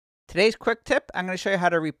Today's quick tip, I'm going to show you how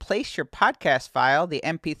to replace your podcast file, the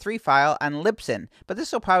MP3 file, on Libsyn. But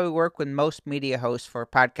this will probably work with most media hosts for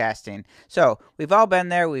podcasting. So we've all been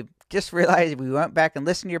there. We've just realized we went back and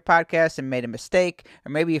listened to your podcast and made a mistake.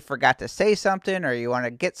 Or maybe you forgot to say something, or you want to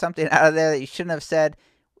get something out of there that you shouldn't have said.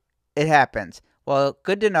 It happens. Well,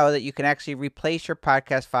 good to know that you can actually replace your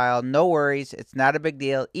podcast file. No worries. It's not a big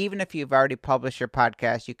deal. Even if you've already published your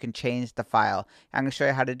podcast, you can change the file. I'm going to show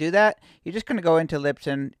you how to do that. You're just going to go into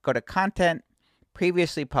Libsyn, go to Content,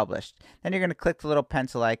 Previously Published. Then you're going to click the little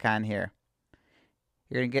pencil icon here.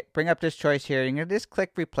 You're going to bring up this choice here. You're going to just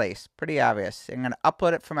click Replace. Pretty obvious. I'm going to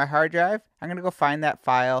upload it from my hard drive. I'm going to go find that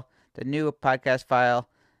file, the new podcast file,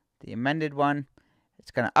 the amended one.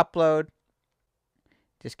 It's going to upload.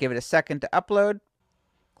 Just give it a second to upload.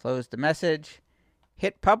 Close the message.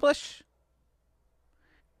 Hit publish.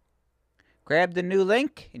 Grab the new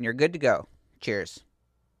link and you're good to go. Cheers.